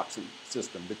toxin-antitoxin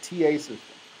system, the TA system.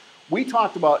 We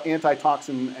talked about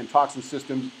antitoxin and toxin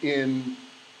systems in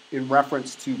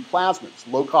reference to plasmids,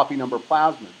 low copy number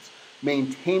plasmids,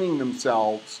 maintaining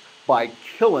themselves by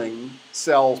killing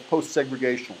cells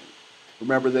post-segregationally.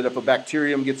 Remember that if a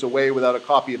bacterium gets away without a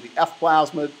copy of the F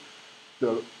plasmid,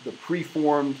 the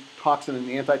preformed toxin and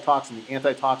the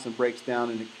antitoxin breaks down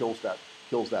and it kills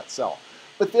that cell.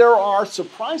 But there are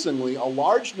surprisingly a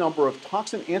large number of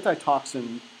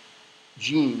toxin-antitoxin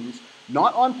genes,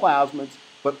 not on plasmids,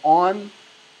 but on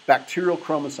bacterial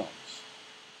chromosomes.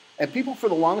 And people for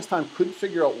the longest time couldn't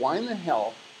figure out why in the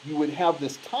hell you would have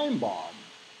this time bomb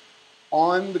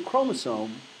on the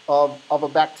chromosome of a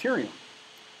bacterium.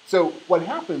 So what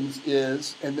happens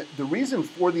is, and the reason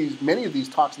for many of these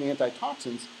toxin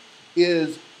antitoxins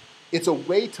is it's a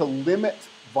way to limit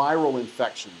viral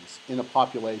infections in a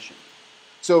population.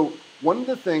 So one of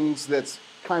the things that's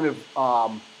kind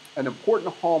of an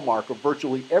important hallmark of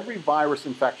virtually every virus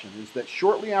infection is that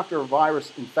shortly after a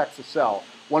virus infects a cell,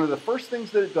 one of the first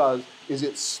things that it does is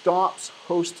it stops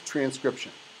host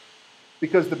transcription.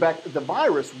 Because the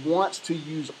virus wants to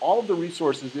use all of the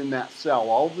resources in that cell,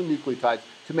 all of the nucleotides,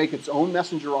 to make its own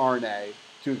messenger RNA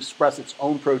to express its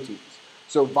own proteins.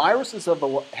 So viruses have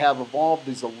evolved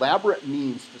these elaborate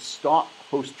means to stop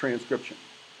host transcription.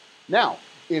 Now,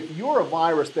 if you're a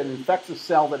virus that infects a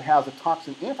cell that has a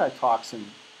toxin antitoxin,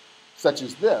 such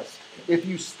as this, if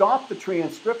you stop the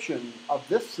transcription of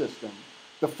this system,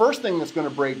 the first thing that's going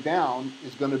to break down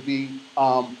is going to be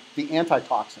the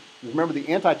antitoxin. Remember,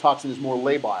 the antitoxin is more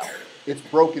labile. It's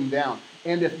broken down.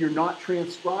 And if you're not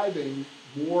transcribing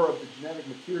more of the genetic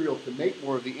material to make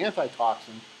more of the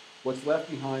antitoxin, what's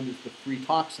left behind is the free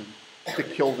toxin to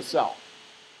kill the cell.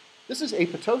 This is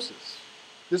apoptosis.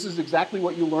 This is exactly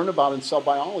what you learn about in cell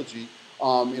biology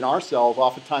in our cells,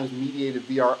 oftentimes mediated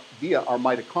via our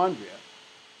mitochondria.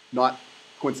 Not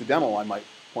coincidental, I might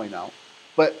point out.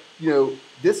 But,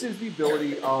 this is the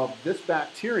ability of this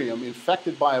bacterium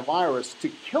infected by a virus to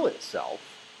kill itself,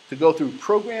 to go through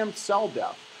programmed cell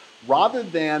death, rather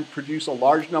than produce a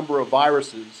large number of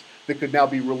viruses that could now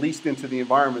be released into the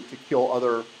environment to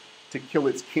kill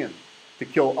its kin, to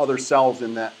kill other cells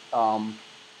in that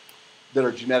that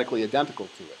are genetically identical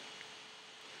to it.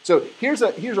 So here's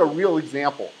a real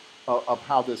example of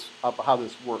how this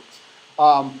works.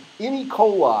 In E.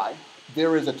 coli,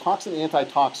 there is a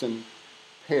toxin-antitoxin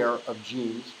pair of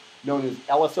genes known as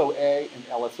LSOA and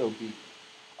LSOB.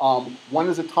 One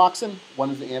is a toxin,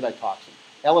 one is the antitoxin.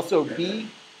 LSOB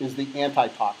is the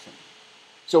antitoxin.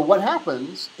 So what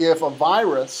happens if a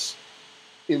virus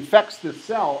infects the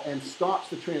cell and stops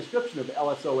the transcription of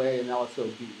LSOA and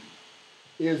LSOB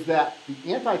is that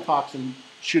the antitoxin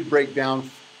should break down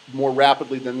more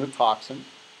rapidly than the toxin,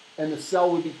 and the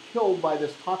cell would be killed by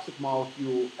this toxic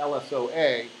molecule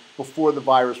LSOA before the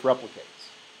virus replicates.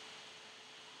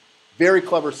 Very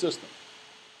clever system.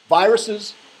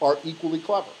 Viruses are equally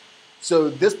clever. So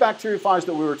this bacteriophage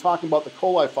that we were talking about, the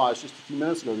coli phage just a few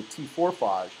minutes ago, the T4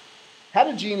 phage, had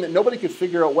a gene that nobody could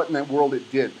figure out what in the world it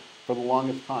did for the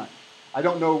longest time. I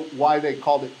don't know why they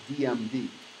called it DMD,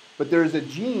 but there's a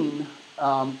gene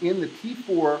in the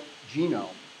T4 genome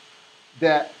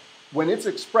that, when it's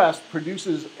expressed,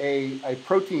 produces a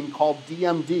protein called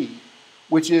DMD,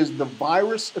 which is the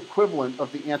virus equivalent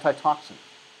of the antitoxin.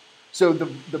 So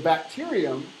the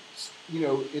bacterium,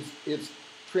 its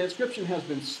transcription has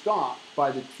been stopped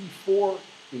by the T4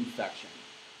 infection.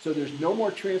 So there's no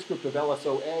more transcript of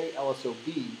LSOA,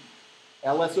 LSOB.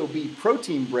 LSOB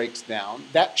protein breaks down.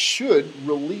 That should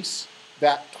release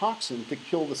that toxin to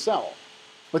kill the cell.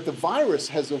 But the virus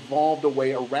has evolved a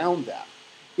way around that.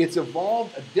 It's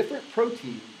evolved a different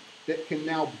protein that can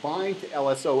now bind to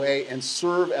LSOA and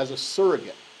serve as a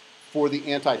surrogate for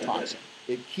the antitoxin.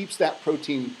 It keeps that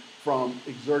protein from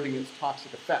exerting its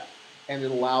toxic effect, and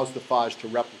it allows the phage to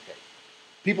replicate.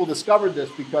 People discovered this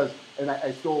because, and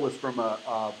I stole this from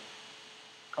a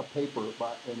paper,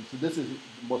 and so this is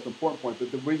the most important point,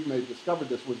 but the reason they discovered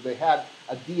this was they had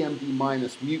a DMD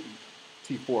minus mutant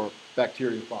T4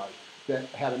 bacteriophage that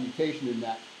had a mutation in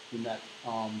that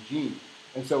gene.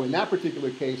 And so in that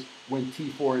particular case, when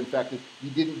T4 infected,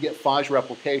 you didn't get phage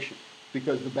replication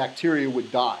because the bacteria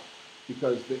would die,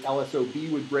 because the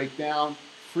LSOB would break down,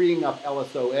 freeing up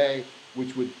LSOA,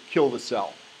 which would kill the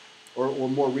cell. Or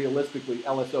more realistically,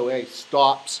 LSOA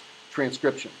stops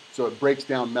transcription, so it breaks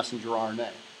down messenger RNA.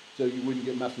 So you wouldn't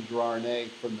get messenger RNA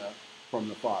from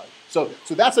the phage. So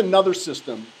that's another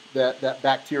system that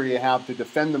bacteria have to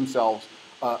defend themselves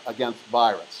against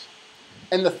virus.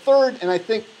 And the third, and I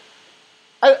think,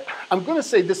 I'm going to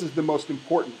say this is the most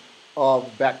important of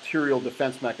bacterial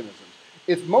defense mechanisms.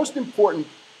 It's most important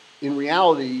in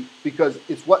reality because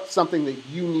it's something that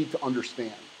you need to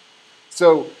understand.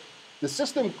 So the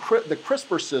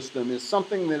CRISPR system is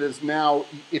something that is now,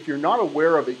 if you're not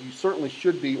aware of it, you certainly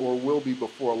should be or will be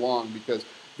before long, because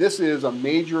this is a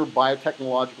major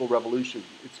biotechnological revolution.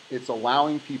 It's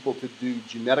allowing people to do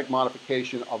genetic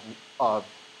modification of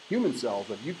human cells,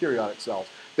 of eukaryotic cells,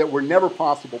 that were never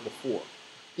possible before.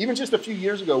 Even just a few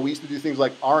years ago, we used to do things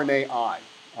like RNAi,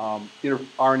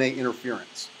 RNA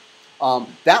interference.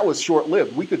 That was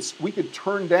short-lived. We could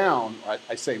turn down,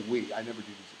 I say we, I never do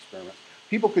these experiments,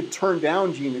 people could turn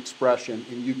down gene expression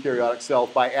in eukaryotic cells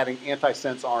by adding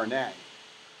antisense RNA.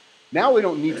 Now we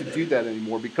don't need to do that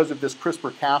anymore because of this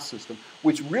CRISPR-Cas system,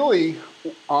 which really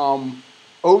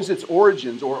owes its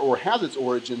origins or has its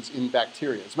origins in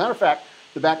bacteria. As a matter of fact,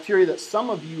 the bacteria that some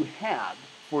of you had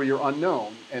for your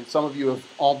unknown, and some of you have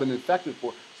all been infected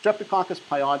for, Streptococcus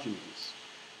pyogenes.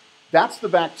 That's the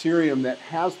bacterium that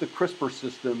has the CRISPR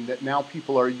system that now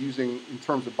people are using in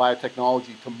terms of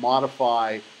biotechnology to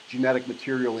modify genetic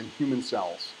material in human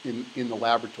cells in the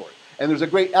laboratory. And there's a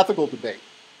great ethical debate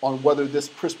on whether this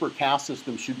CRISPR-Cas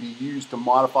system should be used to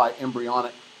modify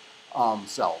embryonic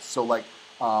cells. So like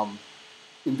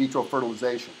in vitro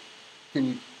fertilization.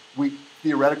 We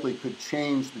theoretically could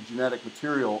change the genetic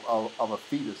material of a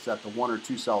fetus at the 1 or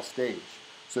 2 cell stage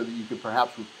so that you could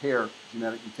perhaps repair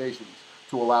genetic mutations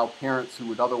to allow parents who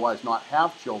would otherwise not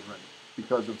have children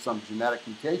because of some genetic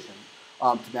mutation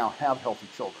to now have healthy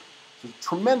children. So there's a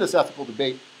tremendous ethical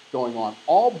debate going on,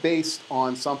 all based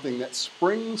on something that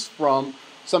springs from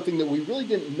something that we really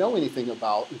didn't know anything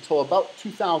about until about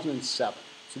 2007.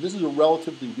 So this is a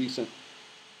relatively recent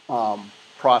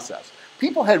process.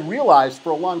 People had realized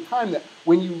for a long time that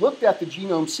when you looked at the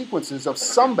genome sequences of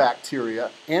some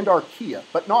bacteria and archaea,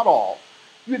 but not all,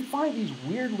 you would find these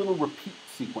weird little repeat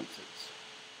sequences.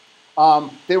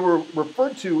 They were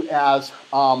referred to as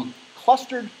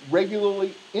clustered,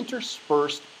 regularly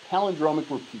interspersed palindromic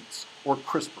repeats, or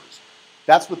CRISPRs.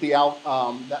 That's what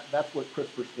that's what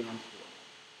CRISPR stands for.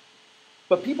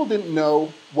 But people didn't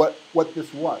know what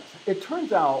this was. It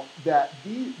turns out that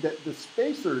the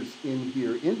spacers in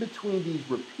here, in between these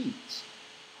repeats,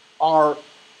 are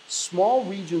small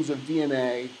regions of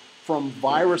DNA from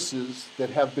viruses that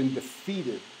have been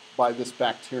defeated by this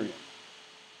bacterium.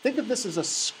 Think of this as a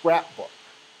scrapbook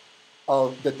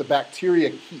that the bacteria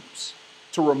keeps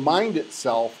to remind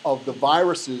itself of the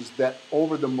viruses that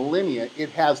over the millennia it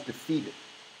has defeated.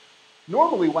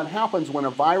 Normally what happens when a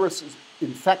virus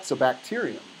infects a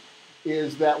bacterium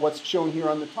is that what's shown here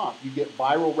on the top. You get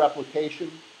viral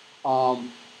replication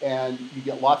and you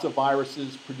get lots of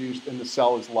viruses produced and the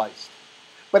cell is lysed.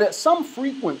 But at some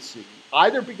frequency,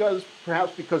 either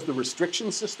perhaps because the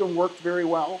restriction system worked very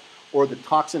well, or the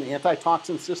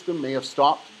toxin-antitoxin system may have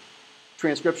stopped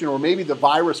transcription, or maybe the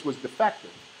virus was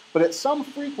defective. But at some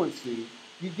frequency,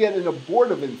 you get an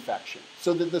abortive infection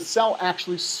so that the cell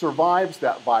actually survives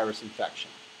that virus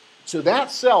infection. So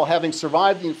that cell, having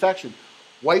survived the infection,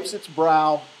 wipes its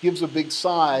brow, gives a big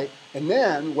sigh, and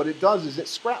then what it does is it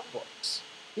scrapbooks.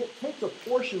 It takes a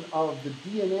portion of the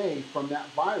DNA from that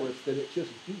virus that it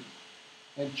just beat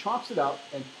and chops it up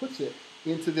and puts it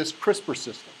into this CRISPR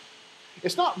system.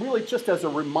 It's not really just as a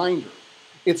reminder.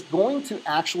 It's going to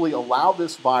actually allow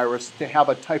this virus to have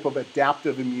a type of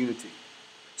adaptive immunity.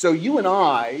 So you and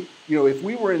I, if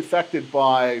we were infected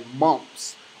by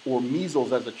mumps or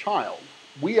measles as a child,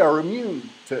 we are immune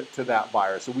to that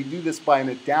virus. So we do this by an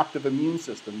adaptive immune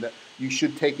system that you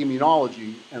should take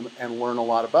immunology and learn a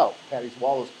lot about. Patty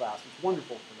Swallow's class is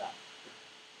wonderful for that.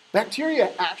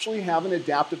 Bacteria actually have an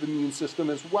adaptive immune system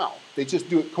as well. They just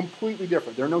do it completely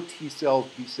different. There are no T cells,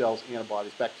 B cells,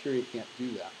 antibodies. Bacteria can't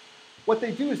do that. What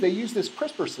they do is they use this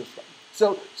CRISPR system.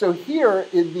 So here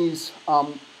in these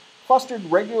clustered,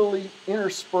 regularly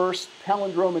interspersed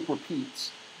palindromic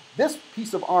repeats, this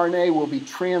piece of RNA will be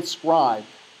transcribed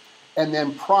and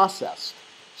then processed.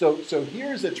 So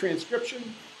here's a transcription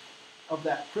of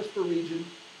that CRISPR region.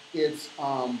 It's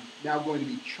now going to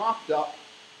be chopped up,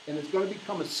 and it's going to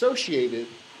become associated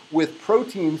with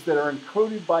proteins that are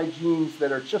encoded by genes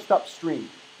that are just upstream,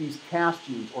 these Cas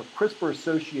genes or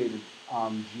CRISPR-associated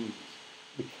genes,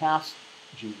 the Cas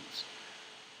genes.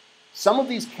 Some of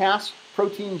these Cas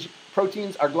proteins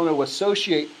are going to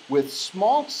associate with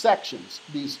small sections,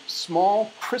 these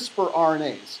small CRISPR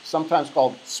RNAs, sometimes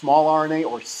called small RNA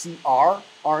or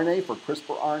cRNA for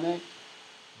CRISPR RNA.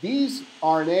 These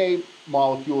RNA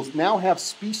molecules now have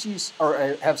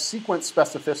have sequence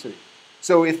specificity.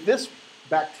 So if this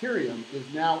bacterium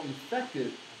is now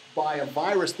infected by a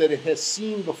virus that it has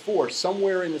seen before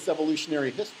somewhere in its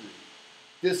evolutionary history,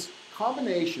 this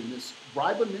combination, this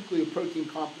ribonucleoprotein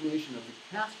combination of the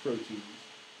Cas proteins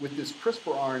with this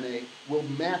CRISPR RNA will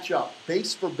match up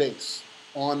base for base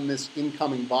on this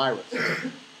incoming virus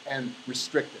and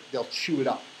restrict it. They'll chew it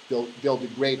up. They'll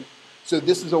degrade it. So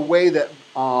this is a way that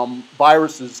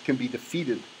viruses can be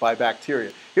defeated by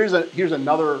bacteria. Here's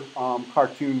another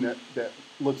cartoon that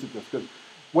looks at this, because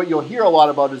what you'll hear a lot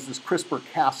about is this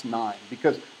CRISPR-Cas9,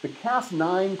 because the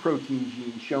Cas9 protein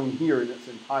gene shown here in its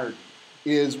entirety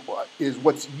is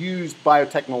what's used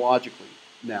biotechnologically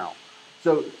now.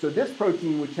 So this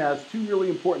protein, which has two really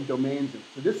important domains in it.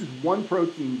 So this is one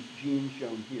protein gene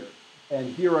shown here.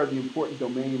 And here are the important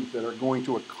domains that are going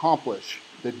to accomplish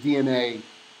the DNA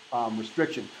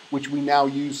restriction, which we now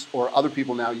use, or other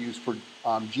people now use, for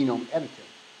genome editing.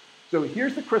 So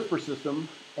here's the CRISPR system,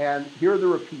 and here are the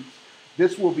repeats.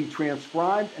 This will be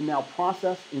transcribed and now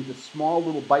processed into small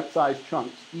little bite-sized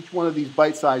chunks, each one of these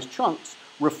bite-sized chunks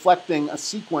reflecting a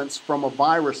sequence from a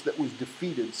virus that was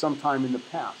defeated sometime in the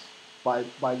past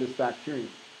by this bacterium.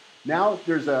 Now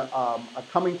there's a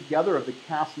coming together of the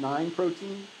Cas9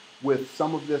 protein with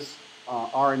some of this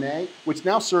RNA, which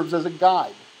now serves as a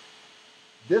guide.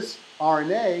 This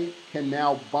RNA can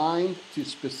now bind to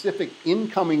specific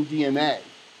incoming DNA,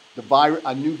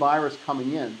 a new virus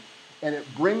coming in, and it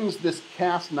brings this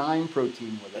Cas9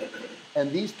 protein with it.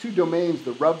 And these two domains,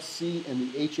 the RUBC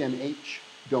and the HNH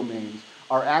domains,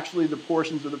 are actually the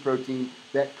portions of the protein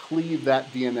that cleave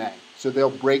that DNA. So they'll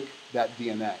break that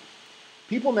DNA.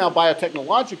 People now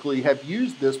biotechnologically have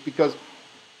used this because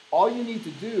all you need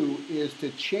to do is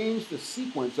to change the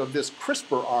sequence of this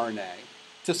CRISPR RNA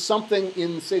to something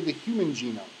in, say, the human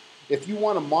genome. If you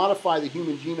want to modify the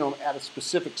human genome at a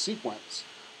specific sequence,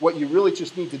 what you really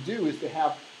just need to do is to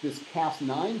have this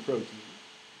Cas9 protein.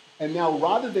 And now,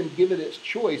 rather than give it its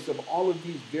choice of all of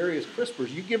these various CRISPRs,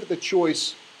 you give it the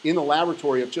choice in the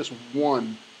laboratory of just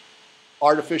one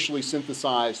artificially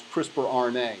synthesized CRISPR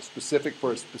RNA, specific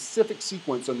for a specific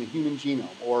sequence on the human genome,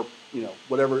 or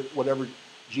whatever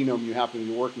genome you happen to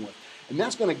be working with. And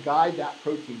that's going to guide that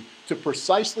protein to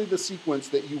precisely the sequence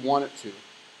that you want it to.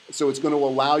 So it's going to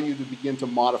allow you to begin to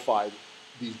modify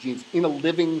these genes in a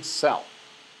living cell.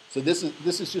 So this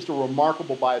is just a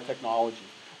remarkable biotechnology.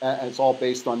 And it's all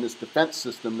based on this defense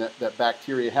system that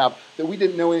bacteria have that we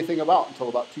didn't know anything about until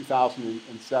about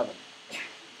 2007.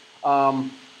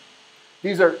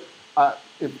 These are,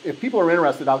 if people are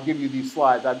interested, I'll give you these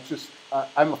slides.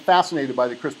 I'm fascinated by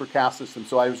the CRISPR-Cas system,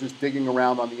 so I was just digging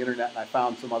around on the internet and I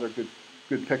found some other good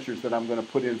pictures that I'm going to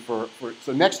put in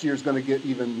so next year is going to get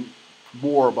even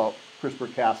more about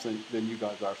CRISPR-Cas than you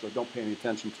guys are, so don't pay any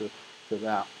attention to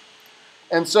that.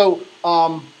 And so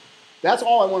that's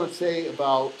all I want to say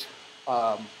about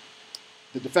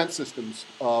the defense systems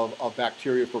of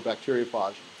bacteria for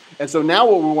bacteriophage. And so now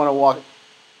what we want to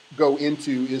go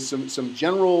into is some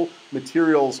general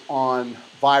materials on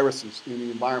viruses in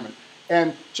the environment.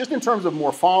 And just in terms of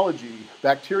morphology,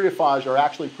 bacteriophage are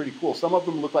actually pretty cool. Some of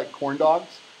them look like corn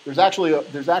dogs. There's actually a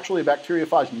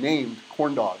bacteriophage named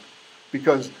corn dog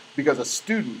because a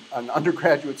student, an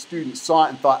undergraduate student, saw it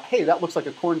and thought, hey, that looks like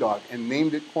a corn dog, and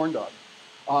named it corn dog.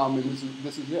 And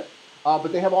this is it.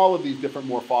 But they have all of these different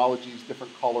morphologies,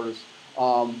 different colors.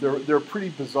 They're a pretty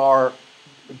bizarre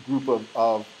group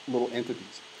of little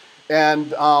entities.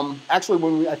 And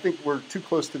actually, I think we're too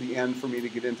close to the end for me to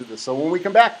get into this. So when we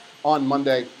come back on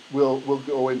Monday, we'll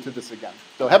go into this again.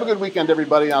 So have a good weekend,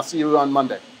 everybody. I'll see you on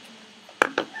Monday.